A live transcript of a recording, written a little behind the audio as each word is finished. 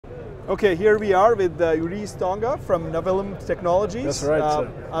Okay, here we are with Uriz Tonga from Navillum Technologies. That's right,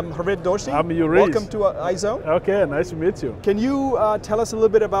 sir. I'm Harvit Doshi. I'm Uriz. Welcome to iZone. Okay, nice to meet you. Can you tell us a little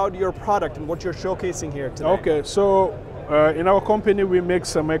bit about your product and what you're showcasing here today? Okay, so in our company we make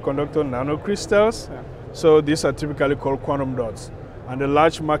semiconductor nanocrystals. Yeah. So these are typically called quantum dots. And the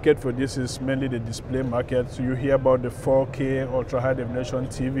large market for this is mainly the display market. So you hear about the 4K ultra high definition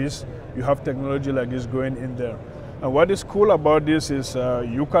TVs. You have technology like this going in there. And what is cool about this is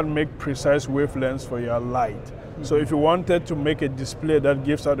you can make precise wavelengths for your light. Mm-hmm. So if you wanted to make a display that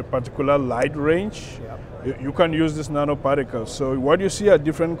gives out a particular light range, you can use these nanoparticles. So what you see are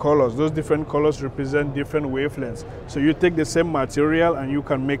different colors. Those different colors represent different wavelengths. So you take the same material and you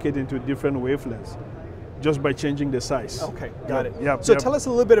can make it into different wavelengths just by changing the size. Okay, got it. Yep, so tell us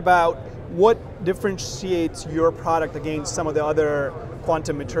a little bit about what differentiates your product against some of the other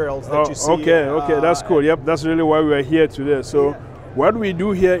quantum materials that you see. Okay, that's cool. Yep, that's really why we are here today. So what we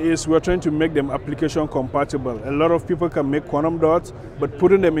do here is we're trying to make them application compatible. A lot of people can make quantum dots, but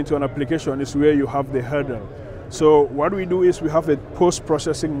putting them into an application is where you have the hurdle. So what we do is we have a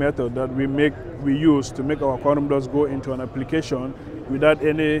post-processing method that we use to make our quantum dots go into an application without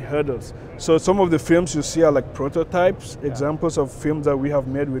any hurdles. So some of the films you see are like prototypes, examples of films that we have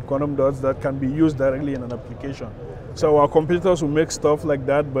made with quantum dots that can be used directly in an application. So our competitors will make stuff like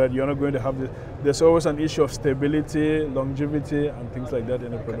that, but you're not going to have there's always an issue of stability, longevity, and things like that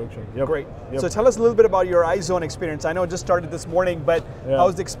in a production. Yep. Great. Yep. So tell us a little bit about your iZone experience. I know it just started this morning, but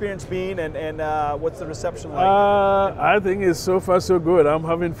how's the experience been, and what's the reception like? I think it's so far so good. I'm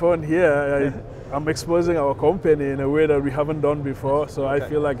having fun here. I'm exposing our company in a way that we haven't done before, so I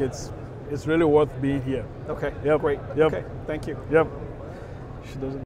feel like it's really worth being here. Okay. Yep. Great. Yep. Okay. Thank you. Yep. She doesn't.